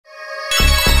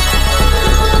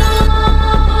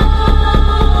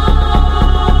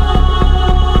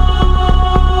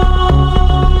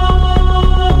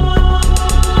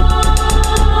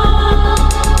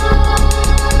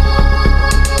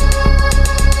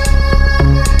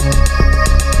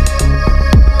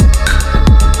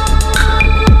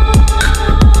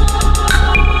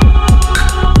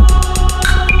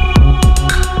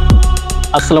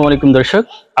আসসালামু আলাইকুম দর্শক,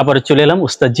 আবার চলে এলাম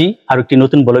উস্তাদজি আর একটি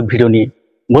নতুন ব্লগ ভিডিও নিয়ে।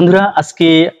 বন্ধুরা, আজকে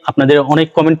আপনাদের অনেক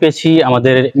কমেন্ট পেয়েছি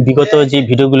আমাদের বিগত যে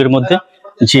ভিডিওগুলোর মধ্যে,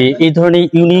 যে এই ধরনের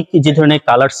ইউনিক যে ধরনের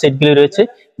কালার সেটগুলি রয়েছে,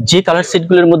 যে কালার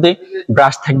সেটগুলোর মধ্যে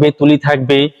ব্রাশ থাকবে, তুলি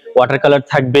থাকবে, ওয়াটার কালার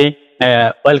থাকবে,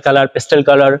 অয়েল কালার, পেস্টেল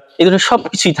কালার, এই ধরনের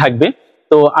সবকিছুই থাকবে।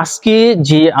 তো আজকে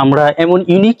যে আমরা এমন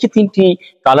ইউনিক তিনটি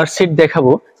কালার সেট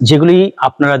দেখাবো, যেগুলি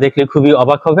আপনারা দেখলে খুবই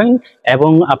অবাক হবেন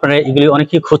এবং আপনারা এগুলি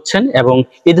অনেকেই খুঁজছেন এবং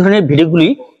এই ধরনের ভিডিওগুলি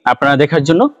আপনারা দেখার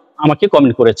জন্য আমাকে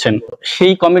কমেন্ট করেছেন।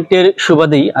 সেই কমেন্টের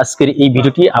সুবাদেই আজকের এই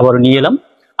ভিডিওটি আবারও নিয়ে এলাম।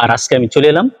 আর আজকে আমি চলে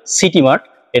এলাম সিটি মার্ট,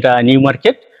 এটা নিউ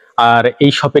মার্কেট। আর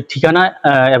এই শপের ঠিকানা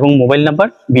এবং মোবাইল নাম্বার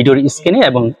ভিডিওর স্ক্রিনে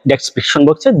এবং ডেসক্রিপশন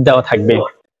বক্সে দেওয়া থাকবে।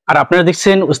 আর আপনারা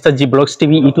দেখছেন উস্তাদজি ব্লগস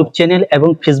টিভি ইউটিউব চ্যানেল এবং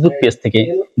ফেসবুক পেজ থেকে।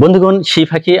 বন্ধুগণ, সেই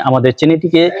ফাঁকে আমাদের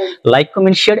চ্যানেলটিকে লাইক,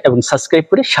 কমেন্ট, শেয়ার এবং সাবস্ক্রাইব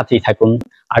করে সাথেই থাকুন।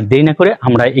 আর দেরি না করে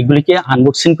আমরা এগুলিকে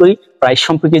আনবক্সিং করি, প্রাইস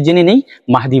সম্পর্কে জেনে নেই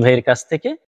মাহদি ভাইয়ের কাছ থেকে।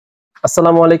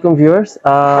 আসসালামু আলাইকুম ভিউয়ার্স,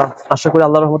 আশা করি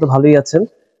আল্লাহর রহমতে ভালোই আছেন।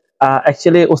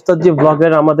 অ্যাকচুয়ালি উস্তাদজি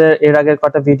ব্লগের আমাদের এর আগের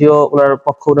কটা ভিডিও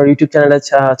ওনার ইউটিউব চ্যানেলে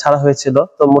ছাড়া হয়েছিল।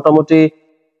 তো মোটামুটি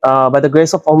by the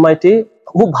grace of Almighty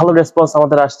খুব ভালো রেসপন্স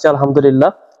আমাদের আসছে,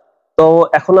 আলহামদুলিল্লাহ। তো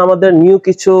এখন আমাদের নিউ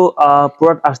কিছু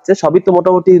প্রোডাক্ট আসছে, সবই তো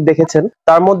মোটামুটি দেখেছেন।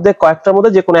 তার মধ্যে কয়েকটার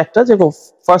মধ্যে যে কোনো একটা, যে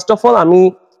ফার্স্ট অফ অল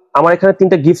আমার এখানে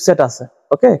 3টা গিফট সেট আছে।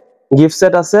 ওকে, গিফট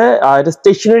সেট আছে, এটা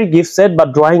স্টেশনারি গিফট সেট বা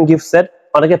ড্রয়িং গিফট সেট,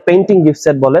 অনেকে পেইন্টিং গিফট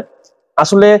সেট বলে।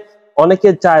 আসলে অনেকে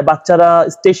চায় বাচ্চারা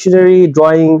স্টেশনারি,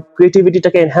 ড্রয়িং,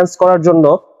 ক্রিয়েটিভিটিটাকে এনহ্যান্স করার জন্য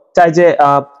চায় যে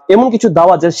এমন কিছু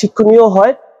দেওয়া যে শিক্ষণীয়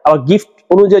হয়, আবার গিফট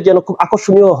অনুযায়ী যেন খুব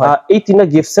আকর্ষণীয় হয়। এই 3টা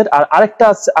গিফট সেট। আর আরেকটা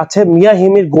আছে মিয়া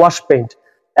হিমির গোয়াশ পেইন্ট।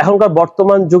 এখনকার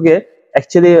বর্তমান যুগে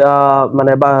অ্যাকচুয়ালি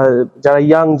মানে যারা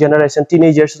ইয়াং জেনারেশন,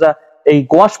 টিনেজার্সরা এই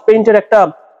গোয়াশ পেইন্টের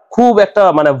খুব একটা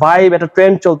মানে ভাইব, একটা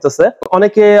ট্রেন্ড চলতেছে।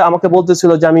 অনেকে আমাকে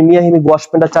বলতেছিল যে আমি মিয়া হিমি গোয়াশ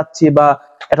পেনটা চাচ্ছি বা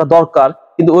এটা দরকার,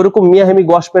 কিন্তু ওইরকম মিয়া হিমি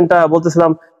গোয়াশ পেনটা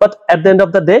বলতেছিলাম। But at the end of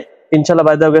the day, ইনশাআল্লাহ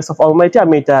by the grace of Almighty,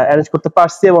 আমি এটা অ্যারেঞ্জ করতে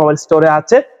পারছি এবং আমার স্টোরে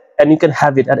আছে, and you can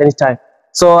have it at any time.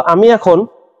 So আমি এখন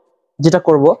যেটা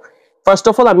করব, ফার্স্ট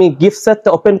অফ অল আমি গিফট সেটটা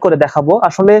ওপেন করে দেখাবো।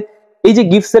 আসলে এই যে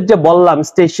গিফট সেট যে বললাম,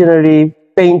 স্টেশনারি,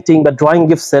 পেইন্টিং বা ড্রয়িং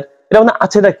গিফট সেট, এটা মানে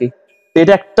আছে নাকি,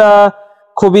 এটা একটা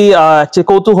খুবই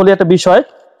কৌতূহলী একটা বিষয়।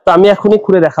 তো আমি এখনই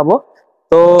খুলে দেখাবো।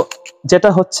 তো যেটা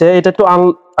হচ্ছে, এটা একটু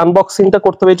আনবক্সিংটা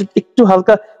করতে হবে, একটু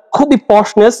হালকা, খুবই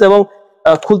পশনেস এবং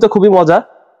খুলতে খুবই মজা।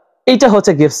 এইটা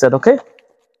হচ্ছে গিফট সেট। ওকে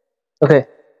ওকে,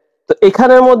 তো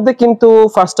এখানের মধ্যে কিন্তু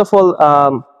ফার্স্ট অফ অল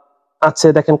আছে,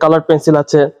 দেখেন কালার পেন্সিল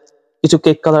আছে, কিছু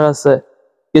কেক কালার আছে,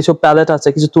 কিছু প্যালেট আছে,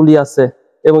 কিছু তুলি আছে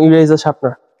এবং eraser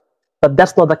sharpener. But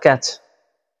that's not the catch.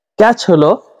 Catch হলো,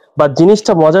 বা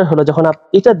জিনিসটা মজার হলো, যখন আপনি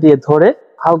এটা দিয়ে ধরে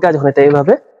হালকা, যখন এটা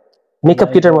এইভাবে মেকআপ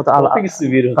কিটের মতো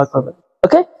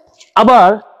ওকে, আবার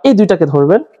এই দুইটাকে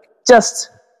ধরবেন, just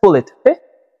pool it. Okay,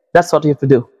 that's what you have to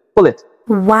do, পুল ইট।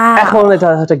 এখন এটা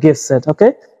একটা গিফট সেট। ওকে,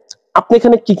 আপনি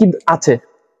এখানে কি কি আছে,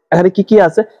 এখানে কি কি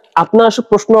আছে আপনার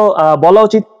প্রশ্ন বলা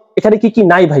উচিত, এখানে কি কি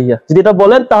নাই ভাইয়া। যদি এটা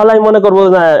বলেন তাহলে আমি মনে করবো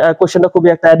না কোশ্চেনটা খুবই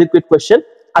একটা অ্যাডিকুয়েট কোশ্চেন।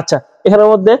 আচ্ছা, এখানের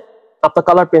মধ্যে আপনার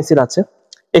কালার পেন্সিল আছে,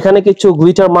 এখানে কিছু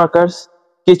গ্লিটার মার্কার্স,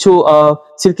 কিছু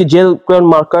সিল্কি জেল ক্রেয়ন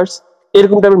মার্কার্স,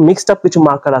 এরকম টাইপের মিক্সড আপ কিছু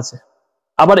মার্কার আছে।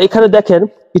 আবার এখানে দেখেন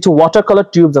কিছু ওয়াটার কালার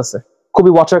টিউবস আছে,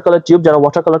 খুবই ওয়াটার কালার টিউব, যারা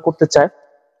ওয়াটার কালার করতে চায়।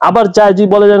 আবার চাই যদি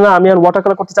বলে যে না, আমি আর ওয়াটার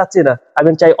কালার করতে চাচ্ছি না, আমি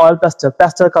চাই অয়েল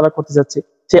প্যাস্টেল কালার করতে চাচ্ছি,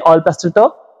 সেই অয়েল প্যাস্টেলটাও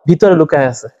ভিতরে লুকায়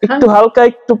আছে। একটু হালকা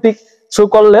একটু পিক শো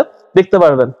করলে দেখতে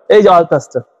পারবেন, এই যে অয়েল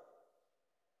প্যাস্টেল।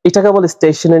 এটাকে বলে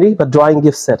স্টেশনারি বা ড্রয়িং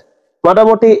গিফট সেট।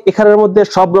 মোটামুটি এখানের মধ্যে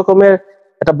সব রকমের,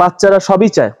 একটা বাচ্চারা সবই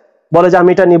চায়, বলে যে আমি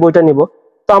এটা নিবো, এটা নিবো।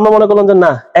 তো আমরা মনে করলাম যে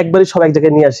না, একবারই সব এক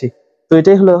জায়গায় নিয়ে আসি। তো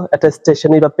এটাই হলো একটা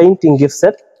স্টেশনারি বা পেইন্টিং গিফট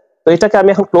সেট। তো এটাকে আমি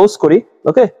এখন ক্লোজ করি।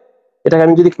 ওকে, এটাকে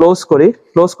আমি যদি ক্লোজ করি,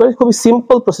 খুবই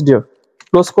সিম্পল প্রসিডিওর।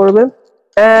 ক্লোজ করবেন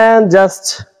and just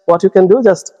what you can do,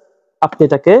 just আপনি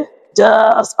এটাকে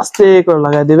জাস্ট আস্তে করে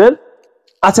লাগাই দিবেন।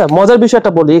 আচ্ছা, মজার বিষয়টা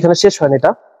বলি, এখানে শেষ হয়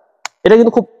না। এটা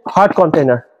কিন্তু খুব হার্ড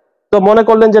কন্টেইনার। তো মনে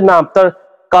করলেন যে না, আপনার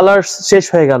কালার শেষ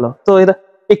হয়ে গেল, তো এটা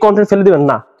এই কন্টেন্ট ফেলে দিবেন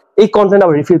না, এই কন্টেন্ট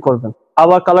আবার রিফিল করবেন।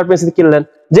 আবার কালার পেন্সিল কিনলেন,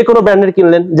 যে কোনো ব্র্যান্ডের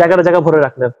কিনলেন, জায়গা ভরে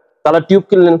রাখলেন। কালার টিউব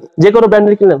কিনলেন, যে কোনো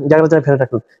ব্র্যান্ডের কিনলেন, জায়গা ভরে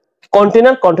রাখলেন।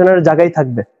 কন্টেনারের জায়গায়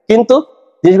থাকবে, কিন্তু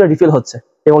জিনিসগুলো রিফিল হচ্ছে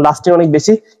এবং লাস্টিং অনেক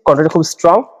বেশি, কন্টেন্ট খুব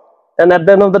strong, and at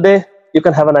the end of the day you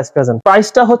can have a nice present.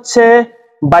 প্রাইসটা হচ্ছে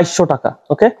 2200 টাকা।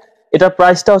 ওকে, এটার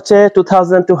প্রাইসটা হচ্ছে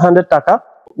 2200 টাকা।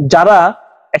 যারা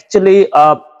অ্যাকচুয়ালি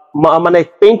মানে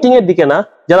পেইন্টিং এর দিকে না,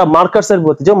 যারা মার্কার্স এর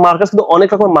প্রতি, যেমন মার্কার্স কিন্তু অনেক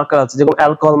রকম মার্কার আছে, যেমন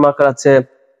অ্যালকোহল মার্কার আছে,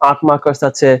 আর্ট মার্কার্স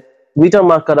আছে, গ্লিটার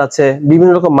মার্কার আছে,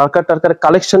 বিভিন্ন রকম মার্কার টার্কার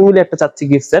কালেকশন মিলে একটা চাচ্ছি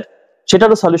গিফট সেট,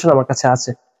 সেটারও সলিউশন আমার কাছে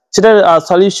আছে। সেটার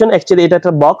সলিউশন অ্যাকচুয়ালি এটা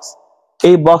একটা বক্স।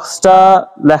 এই বক্সটা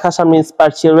লেখা সামনে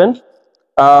ইন্সপায়ার চিলড্রেন।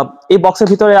 এই বক্সের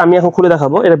ভিতরে আমি এখন খুলে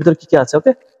দেখাবো এর ভিতরে কি কি আছে।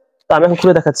 ওকে, তো আমি এখন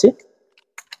খুলে দেখাচ্ছি।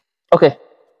 ওকে,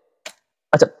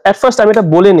 আচ্ছা, এট ফার্স্ট আমি এটা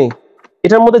বলে নিই,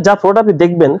 এটার মধ্যে যা প্রোডাক্ট আপনি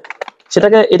দেখবেন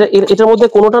সেটাকে এটার মধ্যে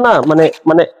কোনোটা না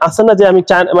মানে আছে না যে আমি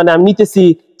মানে আমি নিতেছি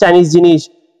চাইনিজ জিনিস,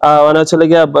 মানে হচ্ছে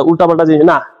গিয়ে উল্টাপাল্টা জিনিস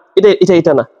না,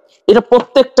 এটা না, এটা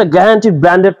প্রত্যেকটা গ্যারান্টিড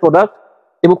ব্র্যান্ডেড প্রোডাক্ট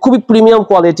এবং খুবই প্রিমিয়াম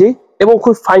কোয়ালিটি এবং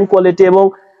খুব ফাইন কোয়ালিটি এবং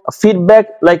feedback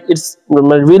like it's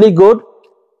really good.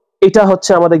 এটা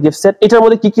হচ্ছে আমাদের গিফট সেট। এটার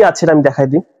মধ্যে কি কি আছে আমি দেখাই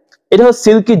দিই। এটা হচ্ছে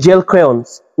silky jail crayons,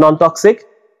 non toxic,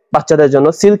 বাচ্চাদের জন্য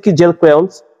সিল্কি জেল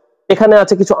ক্রেয়ন্স। এখানে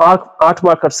আছে কিছু আর্ট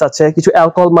মার্কার্স আছে, কিছু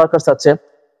অ্যালকোহল মার্কার্স আছে,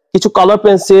 কিছু colour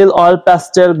pencil, oil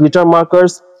pastel, glitter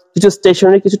markers, কিছু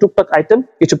স্টেশনারি, কিছু টুকটাক আইটেম,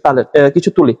 কিছু প্যালেট, কিছু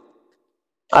তুলি।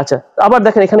 আচ্ছা, আবার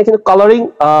দেখেন এখানে কিন্তু কালারিং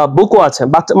বুকও আছে।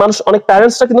 মানুষ অনেক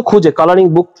প্যারেন্টসরা কিন্তু খুঁজে কালারিং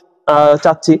বুক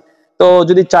চাচ্ছি, তো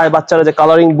যদি চায় বাচ্চারা যে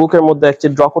কালারিং বুকের মধ্যে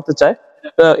অ্যাকচুয়ালি ড্র করতে চায়,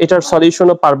 এটার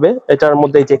সলিউশনও পারবে। এটার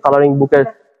মধ্যে যে কালারিং বুকের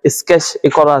স্কেচ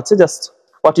করা আছে, just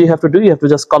what you have to do, you have to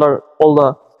just colour all the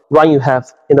drawing you have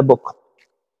in the book.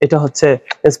 এটা হচ্ছে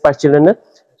ইন্সপায়ার চিলড্রেনের।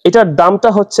 এটার দামটা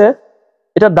হচ্ছে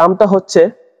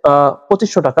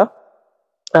 2500 টাকা।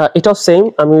 এটাও সেম,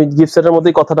 আমি গিফট সেটের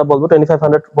মধ্যেই কথাটা বলবো,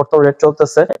 2500 বর্তমান রেট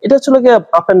চলতেছে। এটা হচ্ছে গিয়ে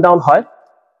আপ এন্ড ডাউন হয়,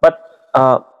 বাট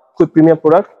খুব প্রিমিয়াম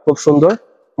প্রোডাক্ট, খুব সুন্দর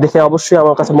দেখে অবশ্যই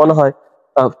আমার কাছে মনে হয়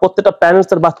প্রত্যেকটা প্যারেন্টস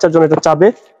এর বাচ্চার জন্য এটা চাবে,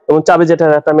 এবং চাবে যেটা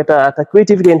একটা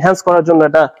ক্রিয়েটিভিটি এনহ্যান্স করার জন্য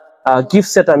একটা গিফট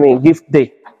সেট আমি গিফট দেই।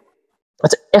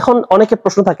 আচ্ছা, এখন অনেকের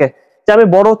প্রশ্ন থাকে যে আমি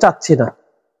বড় চাচ্ছি না,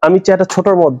 আমি চাই একটা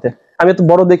ছোটর মধ্যে, আমি তো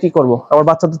বড় দিয়ে কি করবো, আমার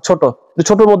বাচ্চা তো ছোট,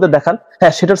 ছোটর মধ্যে দেখান।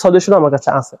 হ্যাঁ, সেটার সলিউশন আমার কাছে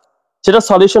আছে। সেটার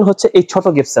সলিউশন হচ্ছে এই ছোট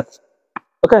গিফট সেট।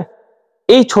 ওকে,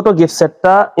 এই ছোট গিফট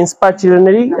সেটটা ইন্সপায়ার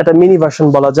চিলড্রেনেরই একটা মিনি ভার্সন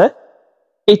বলা যায়।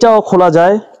 এটাও খোলা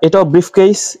যায়, এটাও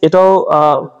ব্রিফকেস, এটাও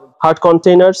হার্ড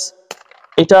কন্টেইনার্স।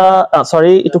 এটা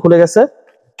সরি, একটু খুলে গেছে।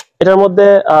 এটার মধ্যে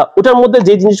ওটার মধ্যে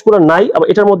যে জিনিসগুলো নাই আবার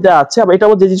এটার মধ্যে আছে, আবার এটার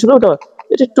মধ্যে যে জিনিসগুলো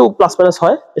এটা একটু প্লাস মাইনাস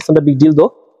হয়, it's not a big deal দো।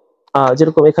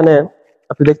 যেরকম এখানে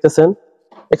আপনি দেখতেছেন,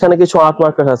 এখানে কিছু আর্ট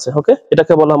মার্কার আছে। ওকে,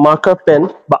 এটাকে বলা মার্কার পেন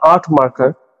বা আর্ট মার্কার।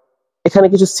 এখানে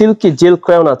কিছু সিল্কি জেল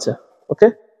ক্রায়ন আছে। ওকে,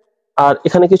 আর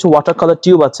এখানে কিছু ওয়াটার কালার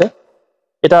টিউব আছে।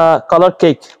 এটা colour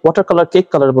cake, water colour cake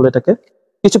colour বলে এটাকে।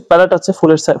 কিছু প্যালেট আছে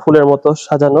ফুলের মতো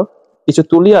সাজানো, কিছু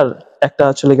তুলি, আর একটা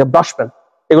চলে গিয়ে ব্রাশ পেন।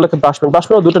 এগুলোকে ব্রাশ পেন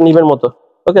দুটো নিবের মতো।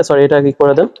 ওকে, সরি, এটা কি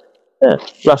করে দেন। হ্যাঁ,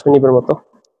 ব্রাশ পেন নিবের মতো।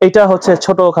 এটা হচ্ছে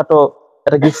ছোটখাটো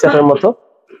একটা গিফট সেটের মতো,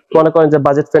 মনে করেন যে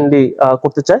বাজেট ফ্রেন্ডলি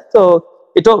করতে চায়, তো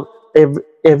এটা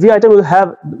এভরি আইটেম উইল হ্যাভ,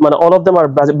 মানে all of them are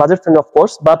budget friendly of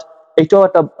course, but এইটাও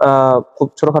একটা খুব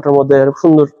ছোটখাটোর মধ্যে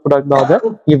সুন্দর প্রোডাক্ট দেওয়া যায়,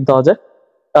 গিফট দেওয়া যায়।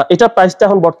 এটার প্রাইসটা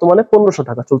এখন বর্তমানে 1500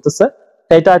 টাকা চলতেছে।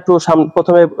 এটা একটু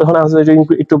প্রথমে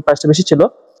একটু প্রাইসটা বেশি ছিল,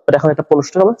 বাট এখন এটা 1500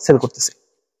 টাকা আমরা সেল করতেছি।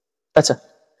 আচ্ছা,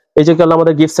 এই যে গেল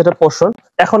আমাদের গিফট সেটের পোর্শন।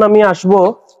 এখন আমি আসবো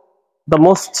the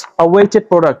most awaited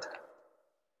product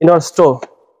in our store,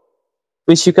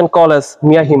 which you can call as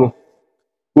Miya himi.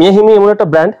 Miya himi এমন একটা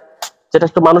ব্র্যান্ড যেটা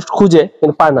একটু মানুষ খুঁজে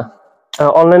কিন্তু পায় না,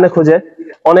 অনলাইনে খুঁজে,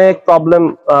 অনেক প্রবলেম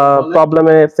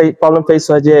ফেস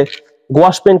হয় যে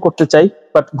গোয়াশ পেন করতে চাই,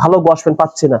 বাট ভালো গোয়াশ পেন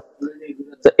পাচ্ছি না।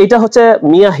 তো এটা হচ্ছে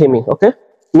মিয়া হিমি। ওকে,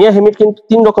 মিয়া হিমির কিন্তু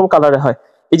 3 রকম কালারে হয়।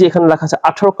 এই যে এখানে লেখা আছে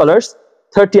 18 কালার্স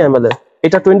 30 ml এর,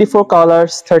 এটা 24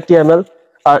 কালার্স 30 ml,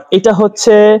 আর এটা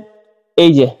হচ্ছে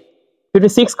এই যে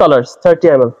 56 কালার্স 30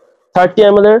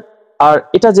 ml এর। আর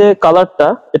এটা যে কালারটা,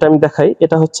 এটা আমি দেখাই,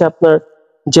 এটা হচ্ছে আপনার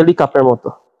জেলি কাপের মতো,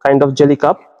 কাইন্ড অফ জেলি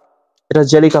কাপ। এটা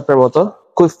জেলি কাপের মতো,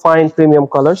 খুব ফাইন প্রিমিয়াম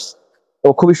কালার্স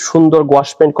এবং খুবই সুন্দর ওয়াশ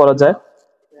পেইন্ট করা যায়।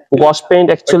 ওয়াশ পেইন্ট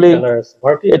অ্যাকচুয়ালি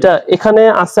এটা এখানে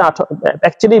আছে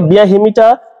অ্যাকচুয়ালি মিয়া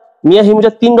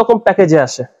হিমিটা 3 রকম প্যাকেজে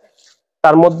আসে।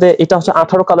 তার মধ্যে এটা হচ্ছে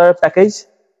 18 কালারের প্যাকেজ,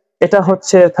 এটা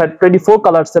হচ্ছে 24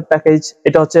 কালার্স এর প্যাকেজ,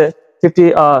 এটা হচ্ছে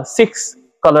 56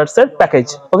 কালার্স এর প্যাকেজ।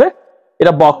 ওকে,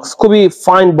 এটা বক্স খুবই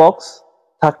ফাইন বক্স,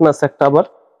 ঢাকনা একটা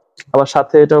আবার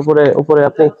সাথে এটার উপরে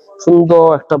আপনি সুন্দর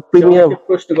একটা প্রিমিয়াম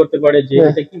প্রশ্ন করতে পারে যে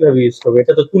এটা কিভাবে ইউজ করবে,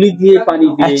 এটা তো তুলি দিয়ে পানি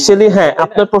দিয়ে। অ্যাকচুয়ালি হ্যাঁ,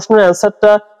 আপনার প্রশ্নের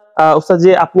অ্যানসারটা উস্তাদজি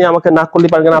আপনি আমাকে না করলে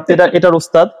পারবেন, আপনি এটার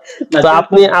উস্তাদ, তো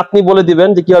আপনি বলে দিবেন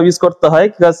যে কিভাবে ইউজ করতে হয়,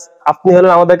 বিকজ আপনি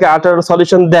হলেন আমাদেরকে আর্টের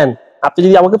সলিউশন দেন। আপনি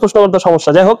যদি আমাকে প্রশ্ন করতে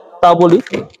সমস্যা, যাই হোক তাও বলি।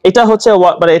 এটা হচ্ছে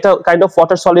মানে এটা কাইন্ড অফ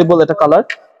ওয়াটার সলিউবল একটা কালার,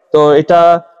 তো এটা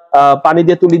পানি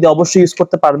দিয়ে তুলি দিয়ে অবশ্যই ইউজ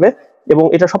করতে পারবে। এবং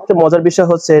এটা সবচেয়ে মজার বিষয়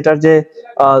হচ্ছে এটার যে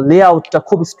লেআউটটা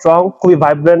খুব স্ট্রং, খুবই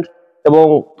ভাইব্রেন্ট, এবং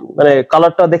মানে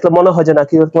কালারটা দেখলে মনে হয় যে না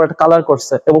কি একটা কালার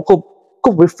করছে, এবং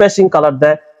খুব রিফ্রেশিং কালার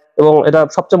দেয়। এবং এটা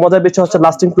সবচেয়ে মজার বিষয় হচ্ছে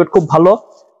লাস্টিং পিরিয়ড খুব ভালো।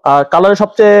 আর কালারের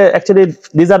সবচেয়ে অ্যাকচুয়ালি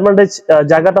ডিসঅ্যাডভান্টেজ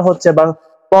জায়গাটা হচ্ছে, বা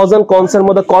প্রস এন্ড কনস এর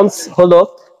মধ্যে কনস হলো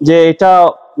যে এটা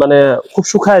মানে খুব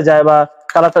শুকায় যায় বা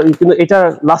কালারটা, কিন্তু এটার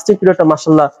লাস্টিং পিরিয়ডটা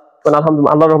মাশাআল্লাহ মানে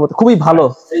আলহামদুলিল্লাহ আল্লাহর রহমতে খুবই ভালো।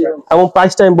 এবং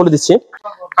প্রাইসটা আমি বলে দিচ্ছি,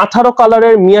 18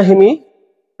 কালারের মিয়া হিমি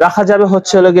রাখা যাবে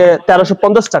হচ্ছে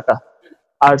 1350 টাকা,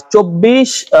 আর 24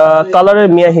 কালারের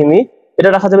মিয়া হিমি, এটা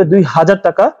রাখা যাবে 2000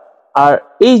 টাকা। আর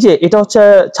এই যে এটা হচ্ছে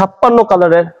 56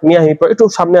 কালারের মিয়া হিমি, একটু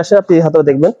সামনে আসে আপনি হাতে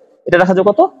দেখবেন, এটা রাখা যাবে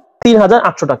কত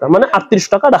 3800 টাকা, মানে 3800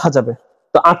 টাকা রাখা যাবে।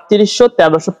 তো 3800,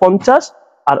 1350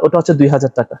 আর ওটা হচ্ছে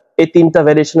 2000 টাকা। এই তিনটা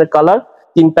ভ্যারিয়েশনের কালার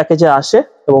 3 প্যাকেজে আসে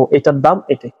এবং এটার দাম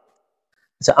এটাই।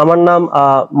 আচ্ছা, আমার নাম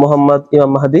মোহাম্মদ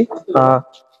ইমাম মাহাদি,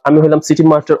 আমি হলাম সিটি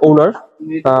মার্টের ওনার।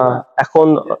 এখন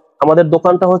আমাদের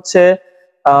দোকানটা হচ্ছে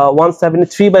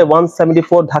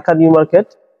 173/174 ঢাকা নিউ মার্কেট,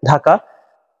 ঢাকা।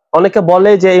 অনেকে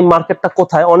বলে যে এই মার্কেটটা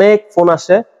কোথায়, অনেক ফোন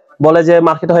আসে বলে যে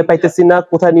মার্কেটে হয় পাইতেছি না,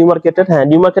 কোথায় নিউ মার্কেটের। হ্যাঁ,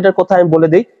 নিউ মার্কেটের কোথায় আমি বলে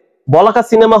দিই, বলাকা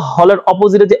সিনেমা হলের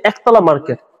অপোজিটে যে একতলা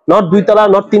মার্কেট, নট 2 তলা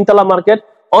নট 3 তলা মার্কেট,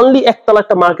 অনলি একতলা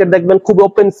একটা মার্কেট দেখবেন, খুব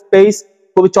ওপেন স্পেস,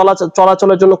 খুবই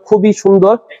চলাচলের জন্য খুবই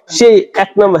সুন্দর। সেই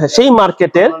 1 নম্বর, সেই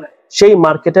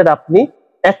মার্কেটের আপনি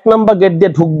 1 নম্বর গেট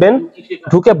দিয়ে ঢুকবেন,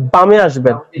 ঢুকে বামে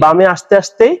আসবেন, বামে আসতে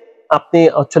আসতেই আপনি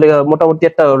আসলে মোটামুটি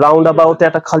একটা রাউন্ড অ্যাবাউটে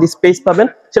একটা খালি স্পেস পাবেন,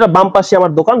 সেটা বাম পাশে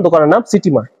আমার দোকান, দোকানের নাম সিটি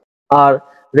মার্ট। আর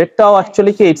রেটটাও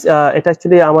অ্যাকচুয়ালি কি, এটা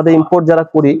অ্যাকচুয়ালি আমাদের ইম্পোর্ট যারা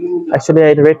করি, অ্যাকচুয়ালি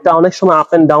রেটটা অনেক সময় আপ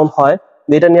এন্ড ডাউন হয়,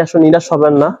 এটা নিয়ে আসলে নিরাশ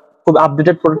হবেন না, খুব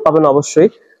আপডেটেড প্রোডাক্ট পাবেন অবশ্যই।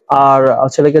 আর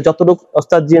ছেলেকে যতটুকু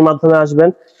ওস্তাদজির মাধ্যমে আসবেন,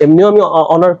 এমনিও আমি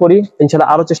অনার করি, ইনশাআল্লাহ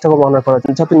আরো চেষ্টা করবো অনার করার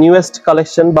জন্য। যত নিউয়েস্ট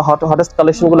কালেকশন বা হটেস্ট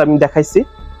কালেকশন গুলো আমি দেখাইছি।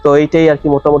 তো এইটাই আর কি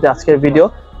মোটামুটি আজকের ভিডিও।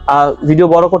 ভিডিও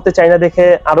বড় করতে চাই না দেখে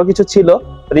আরো কিছু ছিল,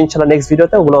 ইনশাআল্লাহ নেক্সট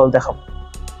ভিডিওতে ওগুলো দেখাবো।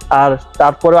 আর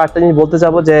তারপরে একটা জিনিস বলতে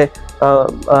যাবো যে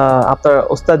আপনার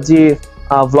ওস্তাদজি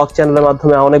ব্লগ চ্যানেলের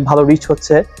মাধ্যমে অনেক ভালো রিচ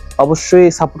হচ্ছে, অবশ্যই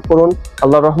সাপোর্ট করুন,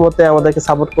 আল্লাহর রহমতে আমাদেরকে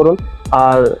সাপোর্ট করুন।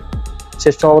 আর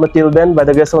শেষ সময় till then, by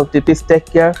the grace of please take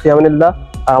care, ফিয়ামিনিল্লাহ,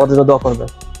 আমাদের জন্য দোয়া করবেন।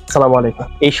 আসসালামু আলাইকুম।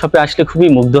 এই শপে আসলে খুবই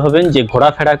মুগ্ধ হবেন যে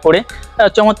ঘোরাফেরা করে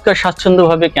চমৎকার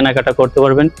স্বাচ্ছন্দ্যভাবে কেনাকাটা করতে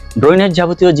পারবেন। ড্রয়িংয়ের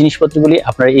যাবতীয় জিনিসপত্রগুলি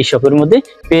আপনারা এই শপের মধ্যে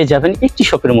পেয়ে যাবেন, একটি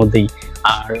শপের মধ্যেই।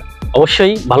 আর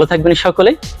অবশ্যই ভালো থাকবেন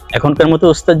সকলে। এখনকার মতো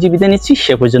ওস্তাদজি বিদায় নিচ্ছি,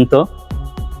 সে পর্যন্ত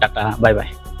টাটা, বাই বাই।